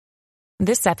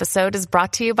This episode is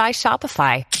brought to you by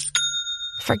Shopify.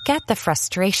 Forget the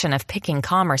frustration of picking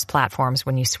commerce platforms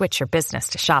when you switch your business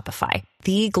to Shopify,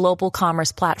 the global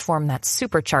commerce platform that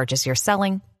supercharges your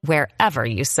selling wherever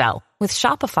you sell. With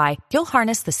Shopify, you'll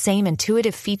harness the same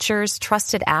intuitive features,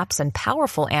 trusted apps, and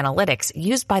powerful analytics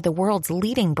used by the world's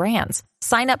leading brands.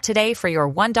 Sign up today for your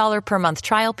 $1 per month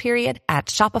trial period at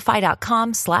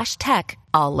shopify.com/tech,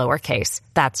 all lowercase.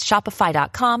 That's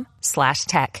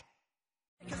shopify.com/tech.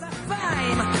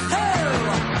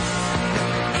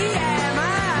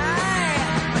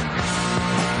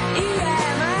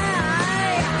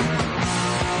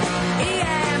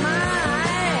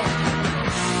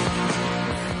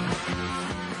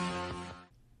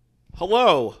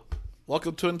 Hello,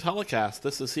 welcome to Intellicast.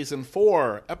 This is Season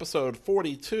 4, Episode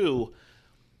 42,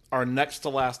 our next to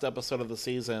last episode of the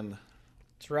season.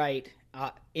 That's right.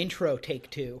 Intro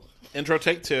take two.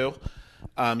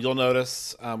 You'll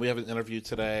notice we have an interview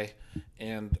today,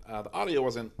 and the audio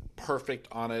wasn't perfect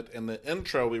on it, and the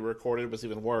intro we recorded was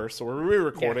even worse, so we're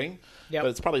re-recording, but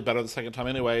it's probably better the second time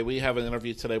anyway. We have an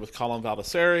interview today with Colin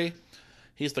Valdiserri.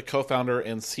 He's the co-founder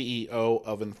and CEO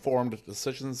of Informed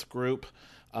Decisions Group.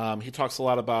 He talks a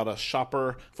lot about a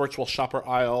virtual shopper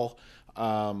aisle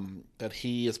that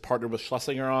he is partnered with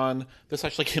Schlesinger on. This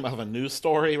actually came out of a news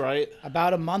story, right?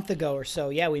 About a month ago or so.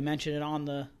 Yeah, we mentioned it on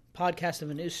the podcast of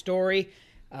a news story.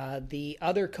 The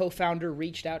other co-founder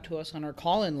reached out to us on our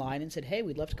call-in line and said, hey,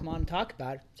 we'd love to come on and talk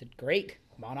about it. I said, great,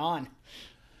 come on.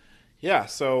 Yeah,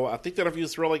 so I think the interview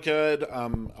is really good.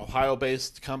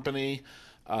 Ohio-based company,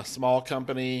 a small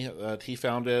company that he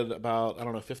founded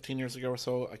about, 15 years ago or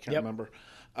so. I can't remember.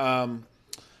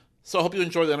 So I hope you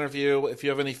enjoy the interview. If you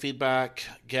have any feedback,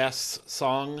 guests,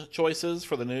 song choices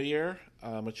for the new year,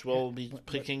 which we'll be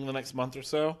picking the next month or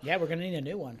so. Yeah, we're going to need a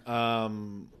new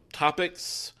one.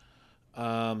 Topics,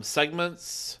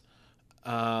 segments,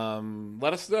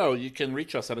 let us know. You can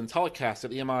reach us at Intellicast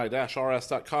at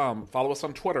emi-rs.com. Follow us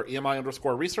on Twitter,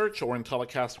 EMI_research or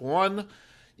Intellicast1.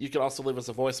 You can also leave us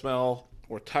a voicemail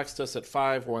or text us at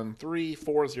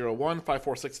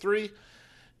 513-401-5463.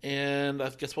 And I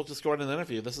guess we'll just go right into the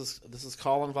interview. This is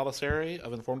Colin Valdiserri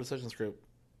of Informed Decisions Group.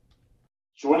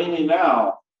 Joining me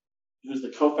now, who's the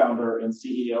co-founder and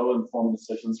CEO of Informed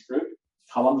Decisions Group,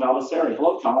 Colin Valdiserri.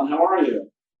 Hello, Colin. How are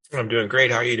you? I'm doing great.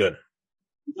 How are you doing?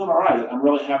 I'm doing all right. I'm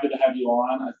really happy to have you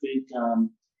on.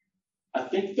 I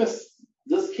think this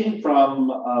came from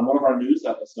one of our news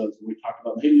episodes where we talked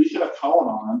about, hey, we should have Colin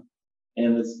on,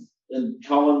 and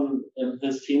Colin and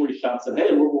his team reached out and said,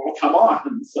 hey, we'll come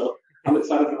on. So I'm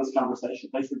excited for this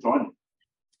conversation. Thanks for joining.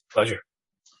 Pleasure.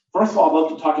 First of all, I'd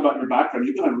love to talk about your background.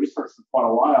 You've been in research for quite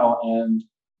a while, and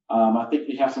I think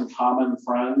we have some common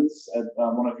friends at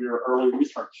one of your early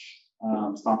research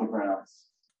stomping grounds.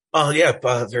 Oh, yeah,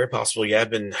 very possible. Yeah, I've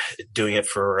been doing it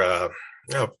for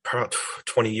probably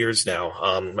 20 years now.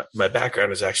 My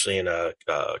background is actually in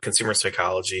consumer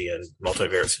psychology and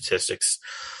multivariate statistics,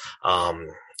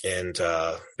 and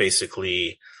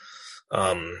basically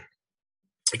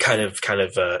kind of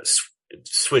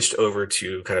switched over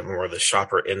to kind of more of the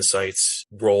shopper insights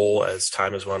role as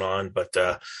time has went on. But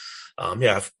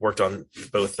I've worked on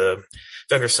both the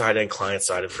vendor side and client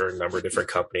side for a number of different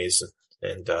companies,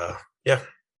 and yeah.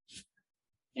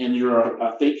 And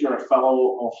I think you're a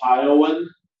fellow Ohioan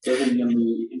living in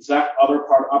the exact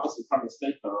opposite part of the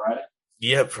state, though, right?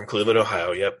 Yep, from Cleveland,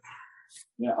 Ohio. Yep.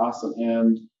 Yeah, awesome.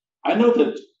 And I know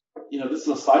that, this is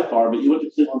a sidebar, but you went to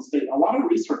Cleveland State. A lot of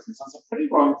researchers. That's a pretty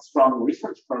strong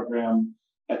research program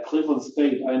at Cleveland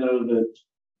State. I know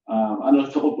a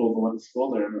couple of people who went to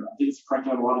school there, and I think it's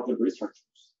cranking out a lot of good researchers.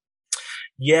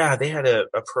 Yeah, they had a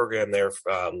program there,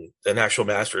 an actual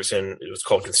master's in, it was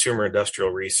called Consumer Industrial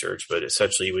Research, but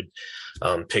essentially you would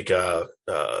pick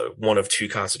one of two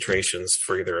concentrations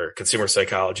for either consumer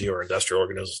psychology or industrial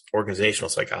organizational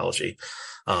psychology.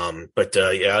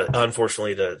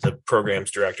 Unfortunately, the program's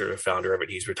director, the founder of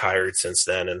it, he's retired since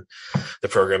then, and the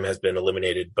program has been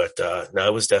eliminated. But no,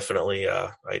 it was definitely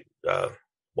a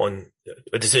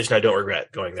decision I don't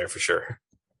regret going there for sure.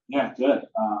 Yeah, good.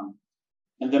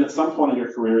 And then at some point in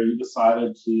your career, you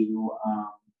decided you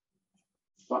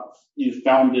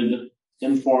founded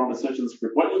Informed Decisions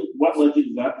Group. What led you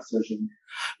to that decision?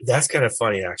 That's kind of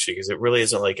funny, actually, because it really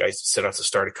isn't like I set out to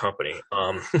start a company.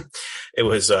 It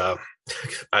was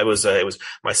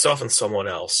myself and someone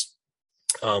else.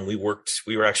 We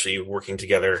were actually working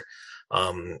together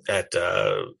at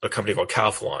a company called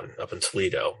Calphalon up in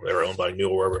Toledo. They were owned by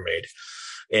Newell Rubbermaid.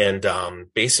 And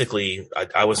basically,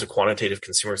 I was a quantitative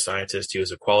consumer scientist. He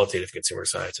was a qualitative consumer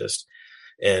scientist.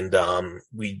 And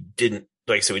we didn't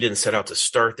like I said, we didn't set out to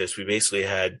start this. We basically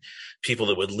had people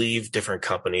that would leave different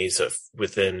companies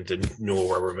within the Newell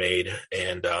Rubbermaid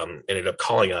and ended up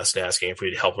calling us and asking if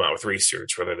we'd help them out with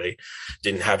research, whether they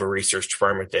didn't have a research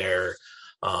department there,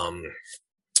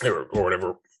 or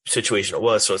whatever situation it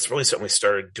was. So it's really something we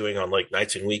started doing on like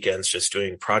nights and weekends, just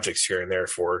doing projects here and there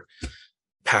for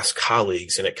past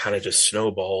colleagues, and it kind of just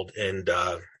snowballed and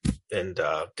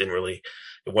didn't really.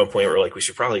 At one point, we were like, we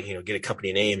should probably, get a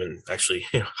company name and actually,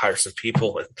 hire some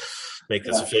people and make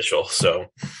this official.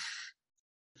 So,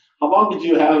 how long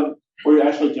were you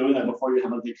actually doing that before you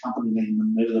had like a company name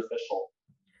and made it official?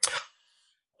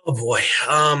 Oh boy,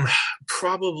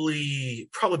 probably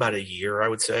about a year, I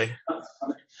would say.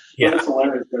 Yeah, that's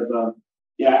hilarious. Because,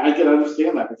 I can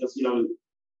understand that because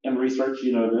in research,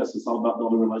 it's all about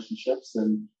building relationships,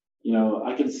 and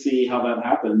I can see how that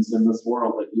happens in this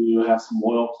world, that you have some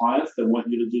loyal clients that want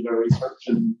you to do their research.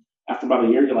 And after about a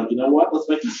year, you're like, you know what? Let's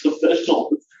make this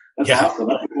official. That's awesome.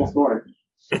 That's a cool story.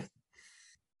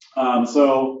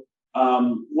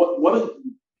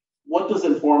 What does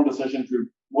Informed Decision Group,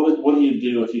 what do you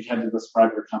do if you had to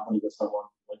describe your company to someone?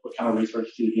 Like, what kind of research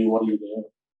do you do? What do you do?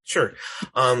 Sure.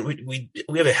 We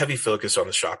have a heavy focus on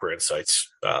the shopper insights,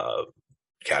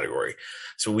 category.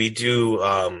 So we do,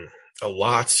 a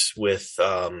lot with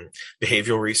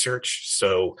behavioral research,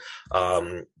 so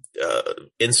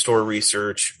in-store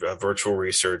research, virtual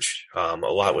research, a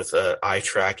lot with eye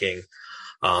tracking,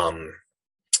 and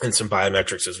some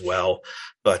biometrics as well.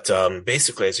 But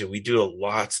basically, I say we do a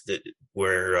lot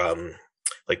where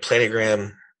like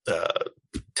planogram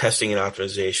testing and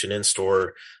optimization,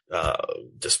 in-store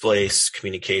displays,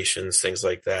 communications, things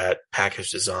like that, package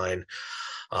design.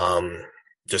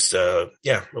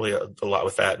 Really a lot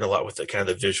with that, and a lot with the kind of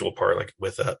the visual part, like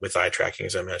with eye tracking,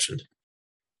 as I mentioned.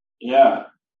 Yeah.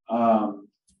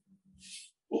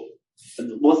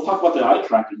 Let's talk about the eye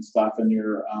tracking stuff and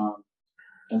your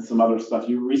and some other stuff.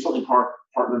 You recently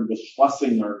partnered with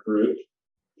Schlesinger Group,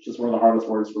 which is one of the hardest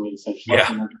words for me to say.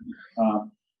 Schlesinger. Yeah.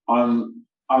 On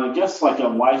I guess like a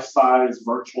life-size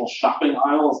virtual shopping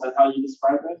aisle. Is that how you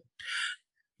describe it?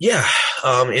 Yeah,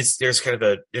 there's kind of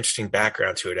an interesting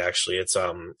background to it. Actually, it's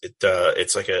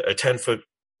like a 10-foot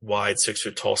wide,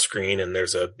 6-foot tall screen, and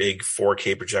there's a big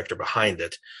 4K projector behind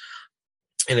it,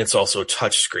 and it's also a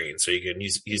touch screen. So you can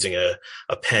using a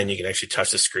pen, you can actually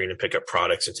touch the screen and pick up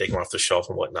products and take them off the shelf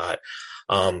and whatnot.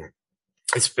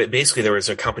 It's basically, there was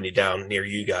a company down near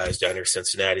you guys, down near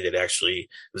Cincinnati, that actually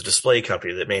was a display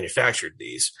company that manufactured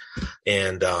these,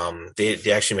 and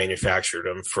they actually manufactured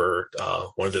them for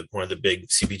one of the big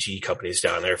CPG companies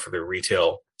down there for their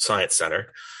retail science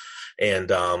center, and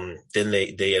then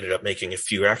they ended up making a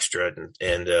few extra,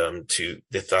 and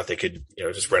they thought they could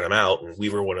just rent them out, and we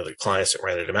were one of the clients that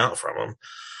rented them out from them.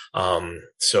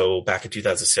 So back in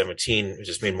 2017, it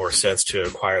just made more sense to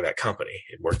acquire that company.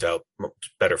 It worked out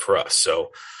better for us.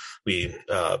 So we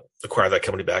acquired that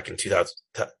company back in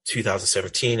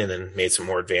 2017, and then made some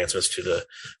more advancements to the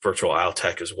virtual aisle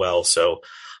tech as well. So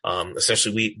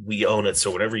essentially, we own it.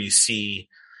 So whenever you see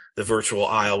the virtual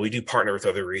aisle, we do partner with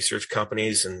other research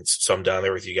companies, and some down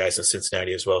there with you guys in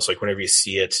Cincinnati as well. So like whenever you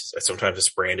see it, sometimes it's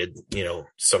branded,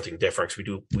 something different. Cause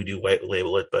we do white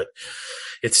label it, but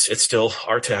it's still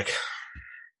our tech.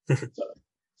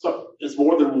 So is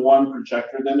more than one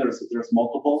projector then? There's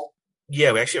multiple?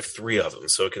 Yeah, we actually have 3 of them.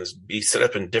 So it can be set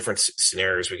up in different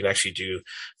scenarios. We can actually do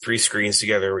 3 screens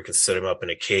together. We can set them up in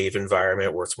a cave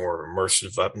environment where it's more of an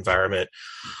immersive environment,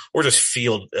 or just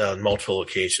field multiple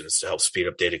locations to help speed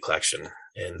up data collection.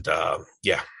 And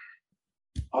yeah.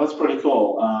 Oh, that's pretty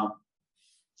cool.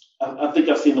 I think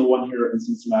I've seen the one here in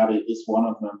Cincinnati is one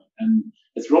of them. And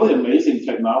it's really amazing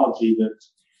technology that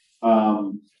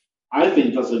I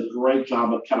think does a great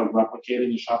job of kind of replicating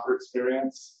the shopper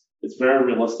experience. It's very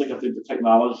realistic. I think the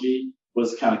technology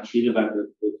was kind of key to that.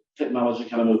 The technology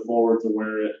kind of moved forward to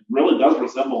where it really does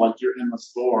resemble like you're in the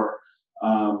store.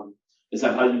 Is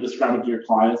that how you describe it to your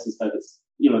clients? Is that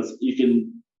you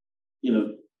can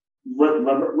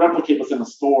replicate what's in the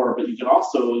store, but you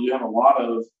have a lot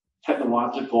of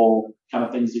technological kind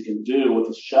of things you can do with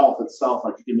the shelf itself,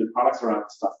 like you can do products around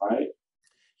and stuff, right?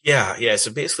 Yeah.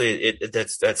 So basically,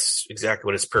 that's exactly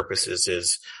what its purpose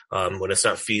is. When it's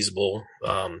not feasible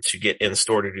to get in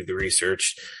store to do the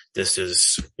research, this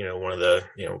is one of the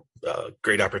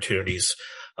great opportunities.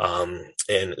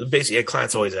 And basically,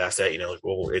 clients always ask that,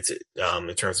 well, it's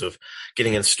in terms of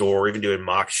getting in store, or even doing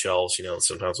mock shelves.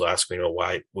 Sometimes they'll ask me,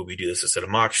 why would we do this instead of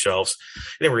mock shelves?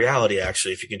 And in reality,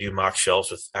 actually, if you can do mock shelves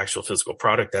with actual physical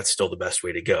product, that's still the best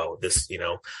way to go.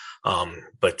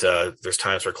 But there's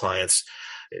times where clients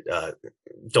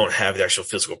don't have the actual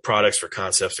physical products for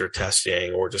concepts they're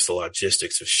testing, or just the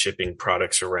logistics of shipping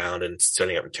products around and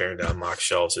setting up and tearing down mock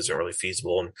shelves isn't really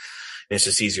feasible. And it's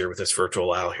just easier with this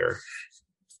virtual aisle here.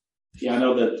 Yeah, I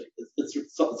know that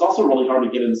it's also really hard to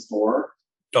get in store.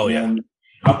 Oh, yeah. And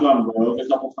I've gone rogue a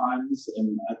couple times,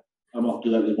 and I won't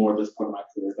do that anymore at this point in my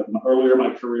career. But earlier in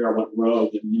my career, I went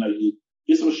rogue, and you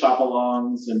do some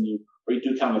shop-alongs, and you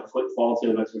do kind of a quick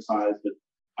qualitative exercise.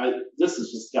 But this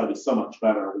has just got to be so much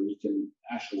better when you can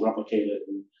actually replicate it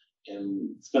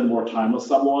and spend more time with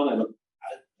someone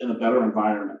in a better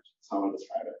environment. That's how I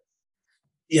describe it.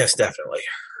 Yes, definitely,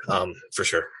 for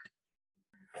sure.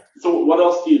 So, what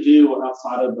else do you do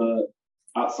outside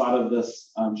of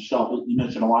this shelf? You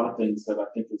mentioned a lot of things that I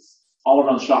think is all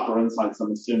around Shopper Insights,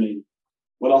 I'm assuming.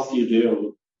 What else do you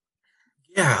do?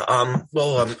 Yeah,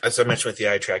 well, as I mentioned with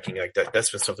the eye tracking, like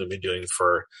that's been something we've been doing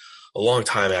for a long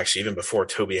time, actually, even before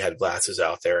Tobii had glasses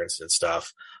out there and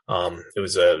stuff. It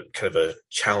was a kind of a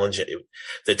challenge.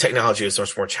 The technology was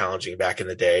much more challenging back in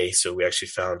the day. So we actually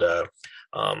found a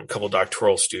couple of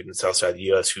doctoral students outside the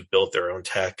U.S. who built their own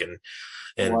tech, and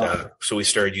wow. So we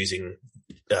started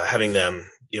having them,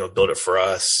 build it for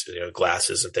us,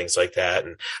 glasses and things like that.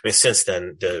 And I mean, since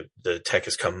then, the tech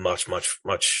has come much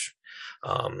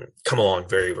come along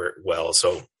very, very well.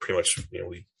 So pretty much,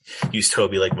 we use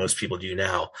Tobii like most people do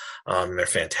now. And they're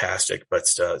fantastic. But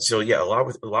so yeah, a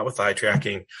lot with eye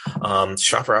tracking,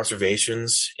 shopper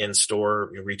observations, in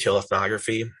store retail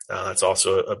ethnography. That's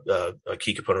also a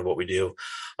key component of what we do.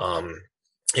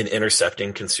 In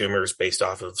intercepting consumers based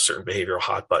off of certain behavioral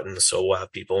hot buttons. So we'll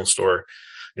have people in store,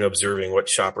 observing what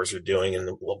shoppers are doing,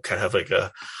 and we'll kind of have like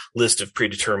a list of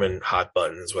predetermined hot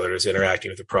buttons, whether it's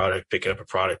interacting with the product, picking up a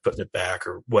product, putting it back,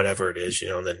 or whatever it is,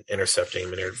 and then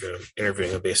intercepting them and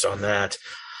interviewing them based on that.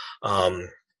 And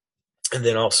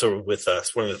then also with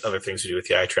us, one of the other things we do with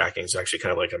the eye tracking is actually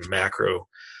kind of like a macro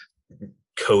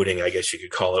coding, I guess you could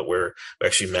call it, where we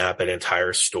actually map an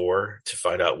entire store to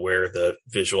find out where the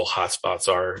visual hotspots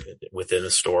are within the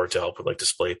store to help with like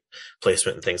display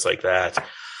placement and things like that.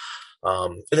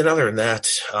 And then other than that,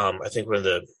 I think with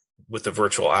the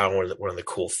virtual aisle, one of the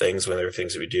cool things, one of the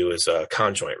things that we do is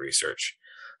conjoint research.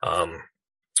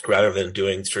 Rather than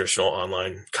doing traditional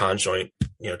online conjoint,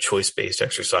 choice-based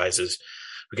exercises,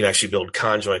 we can actually build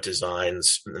conjoint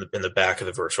designs in the back of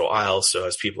the virtual aisle. So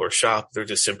as people are shopping, they're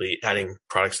just simply adding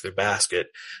products to their basket,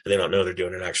 and they don't know they're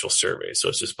doing an actual survey. So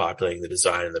it's just populating the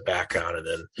design in the background and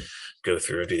then go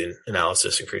through and do the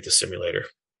analysis and create the simulator.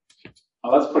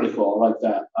 Oh, that's pretty cool. I like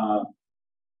that.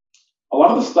 A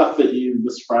lot of the stuff that you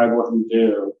describe what you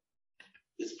do,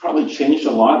 it's probably changed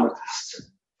a lot in the past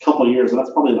couple of years, and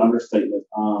that's probably an understatement.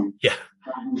 Yeah.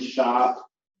 How we shop,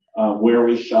 where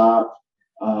we shop,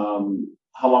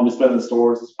 how long we spend in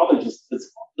stores. It's probably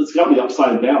it's got to be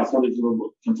upside down. It's going to be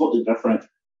completely different.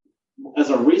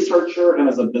 As a researcher and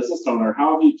as a business owner,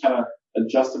 how have you kind of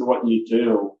adjusted what you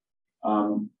do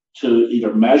to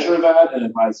either measure that and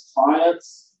advise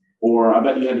clients? Or I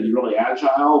bet you had to be really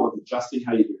agile with adjusting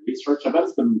how you do research. I bet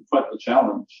it's been quite the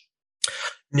challenge.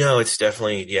 No, it's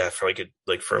definitely,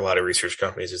 for a lot of research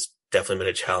companies, it's definitely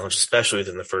been a challenge, especially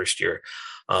within the first year.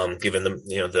 Given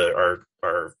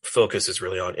our focus is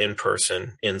really on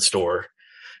in-person, in-store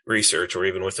research, or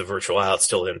even with the virtual aisle, it's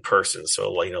still in person. So,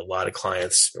 a lot of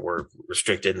clients were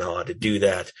restricted, not allowed to do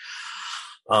that.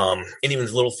 And even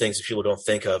the little things that people don't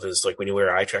think of is like when you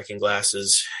wear eye tracking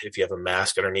glasses, if you have a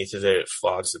mask underneath of it, it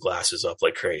fogs the glasses up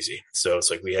like crazy. So it's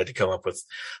like we had to come up with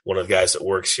one of the guys that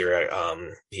works here.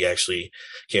 He actually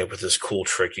came up with this cool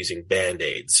trick using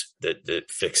Band-Aids that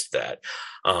fixed that.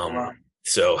 Wow.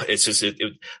 So it's just,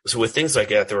 so with things like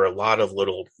that, there were a lot of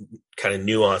little kind of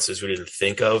nuances we didn't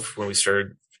think of when we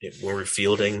were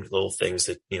fielding little things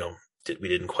that, we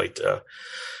didn't quite, that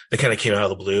kind of came out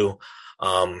of the blue.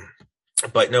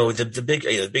 But no,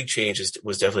 the big change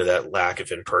was definitely that lack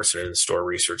of in-person and in-store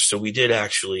research. So we did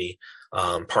actually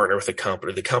partner with a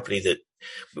company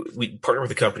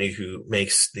who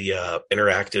makes the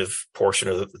interactive portion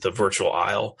of the virtual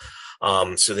aisle.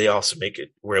 So they also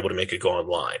we're able to make it go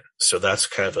online. So that's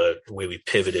kind of a way we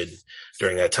pivoted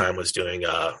during that time, was doing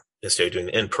instead of doing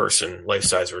the in-person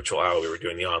life-size virtual aisle, we were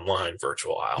doing the online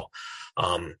virtual aisle.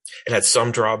 It had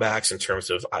some drawbacks in terms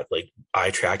of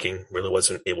eye tracking really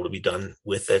wasn't able to be done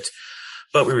with it,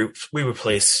 but we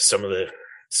replaced some of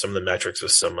the metrics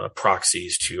with some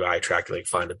proxies to eye tracking, like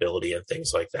findability and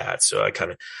things like that. So I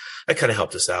kind of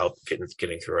helped us out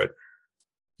getting through it.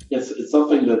 It's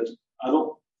something that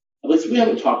at least we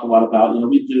haven't talked a lot about.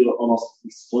 We do almost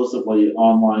exclusively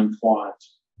online quant,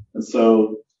 and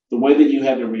so the way that you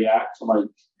had to react to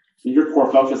your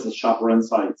core focus is shopper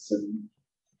insights, and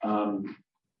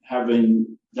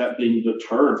having that being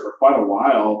deterred for quite a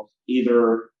while,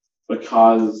 either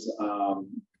because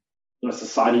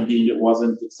society deemed it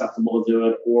wasn't acceptable to do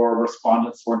it, or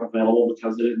respondents weren't available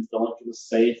because they didn't feel like it was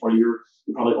safe, or you're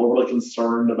probably overly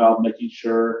concerned about making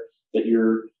sure that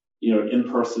your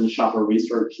in-person shopper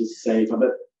research is safe. I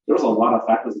bet there's a lot of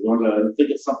factors that go into it. I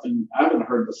think it's something, I haven't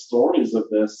heard the stories of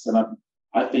this, and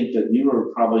I think that you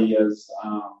were probably as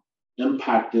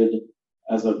impacted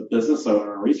as a business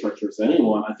owner and researcher as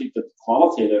anyone. I think that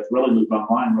qualitative really moved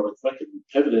online really quick and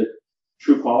pivoted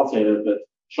true qualitative, but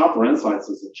Shopper Insights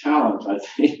is a challenge, I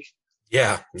think.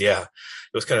 Yeah. It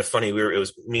was kind of funny. It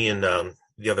was me and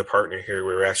the other partner here.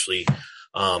 We were actually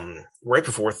right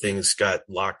before things got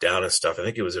locked down and stuff. I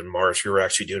think it was in March. We were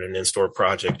actually doing an in-store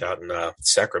project out in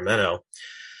Sacramento,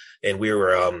 and we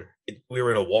were in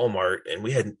a Walmart,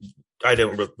 and I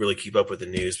don't really keep up with the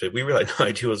news, but we really had no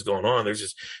idea what's going on. There's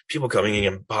just people coming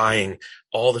in and buying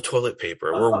all the toilet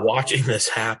paper. We're watching this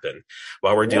happen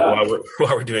while we're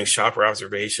doing shopper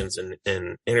observations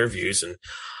and interviews. And,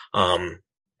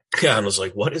 I was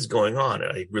like, what is going on?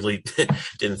 And I really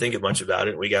didn't think much about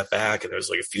it. And we got back, and it was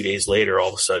like a few days later, all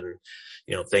of a sudden,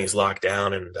 things locked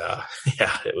down, and,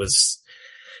 it was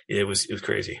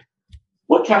crazy.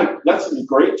 That's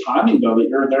great timing, though, that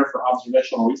you're there for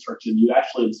observational research and you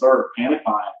actually observe panic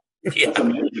buying. Yeah. That's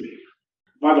amazing.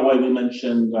 By the way, we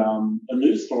mentioned a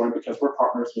news story because we're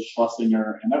partners with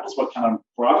Schlesinger, and that was what kind of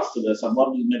brought us to this. I'd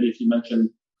love you maybe if you mentioned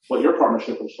what your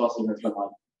partnership with Schlesinger has been like.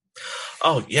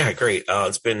 Oh, yeah, great.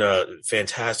 It's been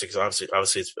fantastic.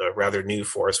 Obviously, it's rather new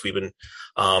for us. We've been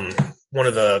one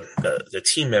of the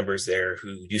team members there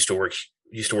who used to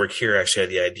work here actually had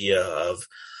the idea of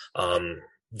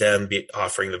them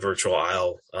offering the virtual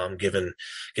aisle, given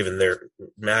their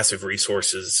massive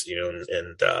resources,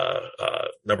 and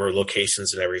number of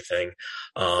locations and everything.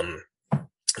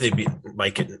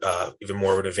 Might get even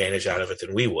more of an advantage out of it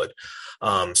than we would.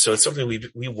 So it's something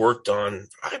we worked on.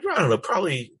 I don't know,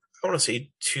 probably I want to say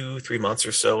 2-3 months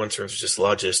or so in terms of just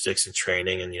logistics and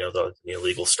training and the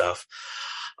legal stuff.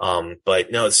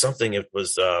 But no, it's something. It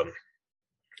was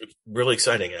really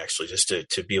exciting actually, just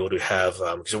to be able to have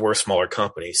because we're a smaller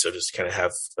company, so just kind of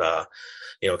have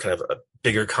kind of a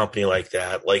bigger company like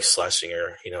that, like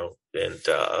Schlesinger, and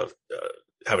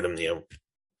having them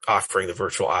offering the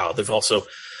virtual aisle. They've also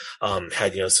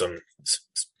had some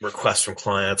requests from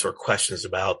clients or questions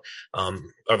about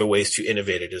other ways to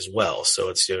innovate it as well. So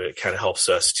it kind of helps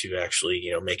us to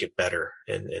actually make it better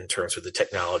in terms of the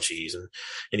technologies and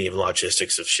even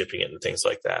logistics of shipping it and things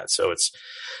like that. So it's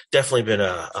definitely been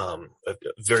a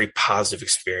very positive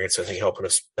experience. I think helping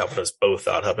us both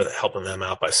out, helping them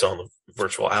out by selling the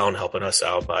virtual aisle and helping us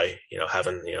out by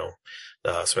having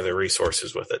some of their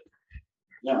resources with it.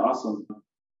 Yeah, awesome.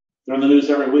 They're in the news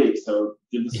every week, so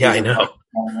good to see. Yeah, I know.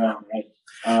 Right?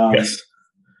 Yes.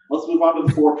 Let's move on to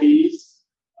the 4 Ps.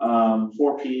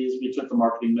 4 Ps, we took the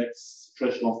marketing mix,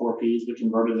 traditional 4 Ps, we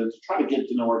converted it to try to get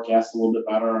to know our guests a little bit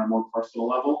better on a more personal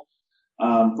level.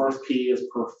 First P is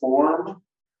perform.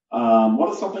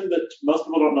 What is something that most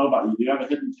people don't know about you? Do you have a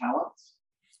hidden talent?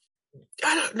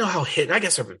 I don't know how hidden. I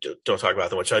guess I don't talk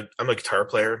about that much. I'm a guitar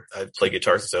player. I've played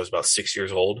guitar since I was about 6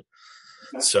 years old.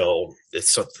 Okay. So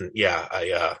it's something. Yeah,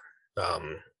 I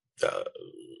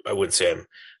wouldn't say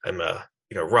I'm a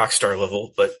rock star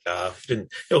level, but been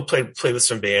played with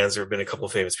some bands. There have been a couple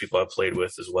of famous people I've played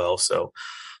with as well. So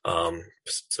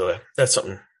so that's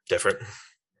something different.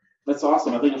 That's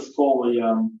awesome. I think it's cool.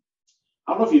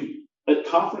 I don't know if you at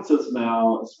conferences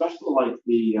now, especially like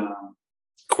the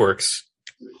Quirks.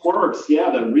 Yeah,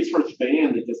 the research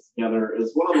band that gets together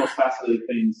is one of the most fascinating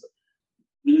things.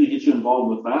 We need to get you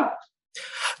involved with that.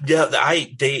 Yeah,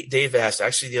 Dave asked.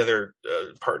 Actually, the other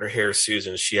partner here,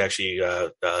 Susan, she actually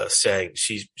sang.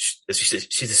 She's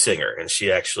a singer, and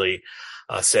she actually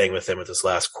sang with them at this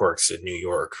last Quirks in New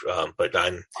York. But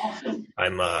I'm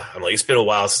like, it's been a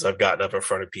while since I've gotten up in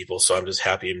front of people, so I'm just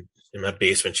happy in my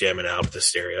basement jamming out with the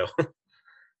stereo.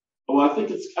 Well, I think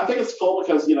it's cool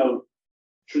because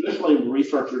traditionally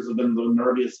researchers have been the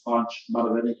nerdiest bunch out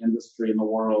of any industry in the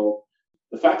world.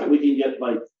 The fact that we can get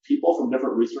like people from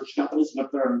different research companies get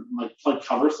up there and like play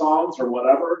cover songs or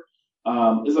whatever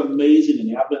is amazing.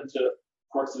 And I've been to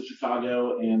Quirks in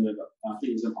Chicago and I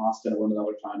think it was in Austin one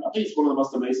another time. I think it's one of the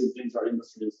most amazing things our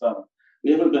industry has done.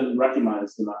 We haven't been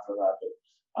recognized enough for that,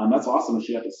 but that's awesome that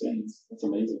she had to sing. That's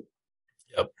amazing.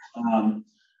 Yep.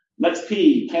 Next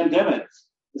P, pandemic.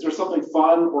 Is there something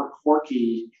fun or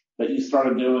quirky that you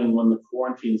started doing when the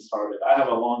quarantine started? I have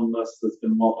a long list that's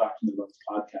been well documented on this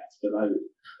podcast, but I'm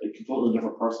a completely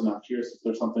different person. I'm curious if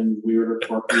there's something weird or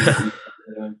quirky.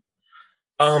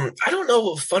 I don't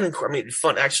know. Fun.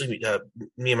 Actually,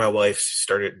 me and my wife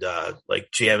started like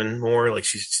jamming more. Like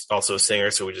she's also a singer,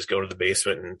 so we just go to the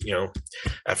basement and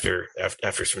after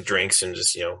some drinks and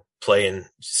just play and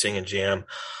sing and jam.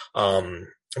 I'm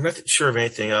not sure of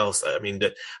anything else. I mean,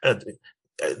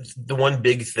 the one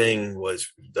big thing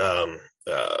was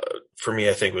for me,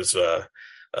 I think, was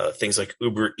things like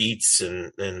Uber Eats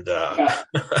and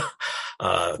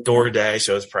DoorDash.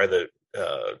 So it was probably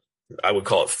I would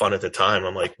call it fun at the time.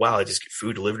 I'm like, wow, I just get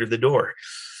food delivered to the door.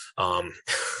 Probably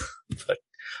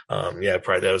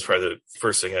that was probably the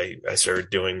first thing I started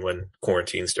doing when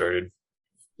quarantine started.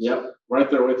 Yep, right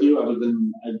there with you. Other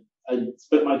than I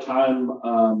spent my time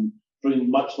doing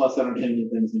much less entertaining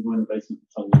things than going to the basement and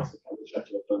playing music. I wish I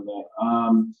could have done that.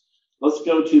 Let's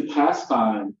go to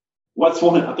pastime. What's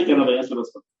one? I think I know the answer to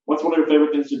this one. What's one of your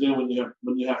favorite things to do when you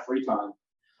have free time?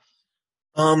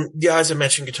 As I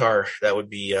mentioned, guitar. That would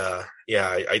be I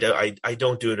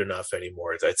don't do it enough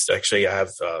anymore. That's actually I have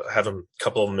a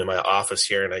couple of them in my office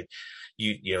here, and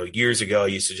years ago I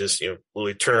used to just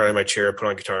literally turn around in my chair, put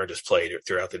on guitar, and just play it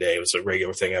throughout the day. It was a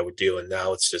regular thing I would do, and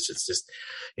now it's just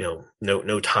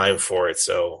no time for it.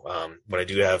 So when I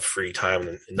do have free time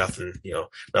and nothing to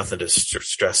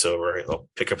stress over, I'll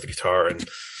pick up the guitar and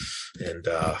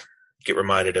get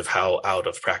reminded of how out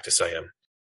of practice I am.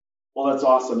 Well, that's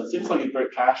awesome. It seems like a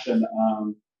great passion.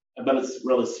 I bet it's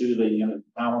really soothing and it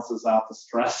balances out the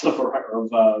stress of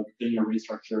being a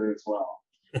researcher as well.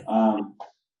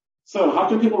 So how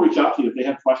can people reach out to you if they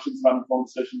have questions about Informed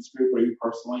Decisions Group or you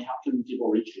personally? How can people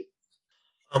reach you?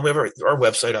 We have our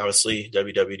website, obviously,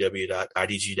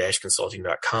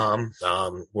 www.idg-consulting.com.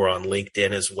 We're on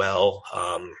LinkedIn as well.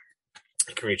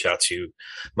 You can reach out to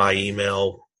my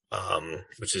email,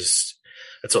 which is,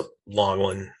 it's a long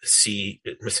one,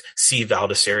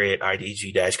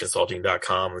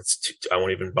 cvaldesari@idg-consulting.com. I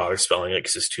won't even bother spelling it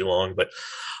because it's too long. But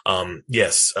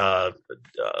yes,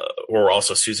 or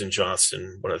also Susan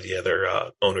Johnston, one of the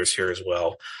other owners here as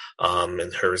well.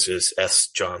 And hers is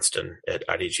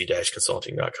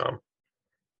sjohnston@idg-consulting.com.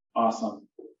 Awesome.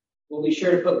 We'll be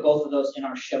sure to put both of those in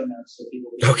our show notes so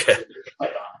people can click on.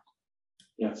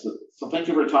 Yeah, so thank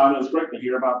you for your time. It was great to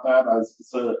hear about that.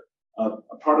 It's a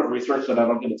part of research that I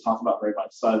don't get to talk about very much,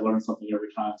 so I learn something every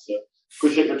time. So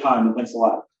appreciate your time and thanks a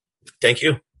lot. Thank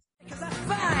you.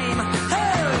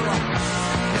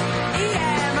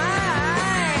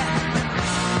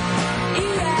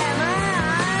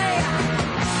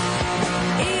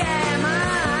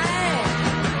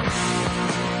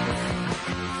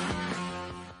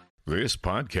 This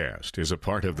podcast is a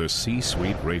part of the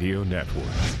C-Suite Radio Network.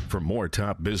 For more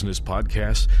top business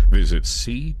podcasts, visit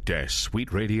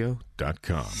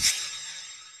c-suiteradio.com.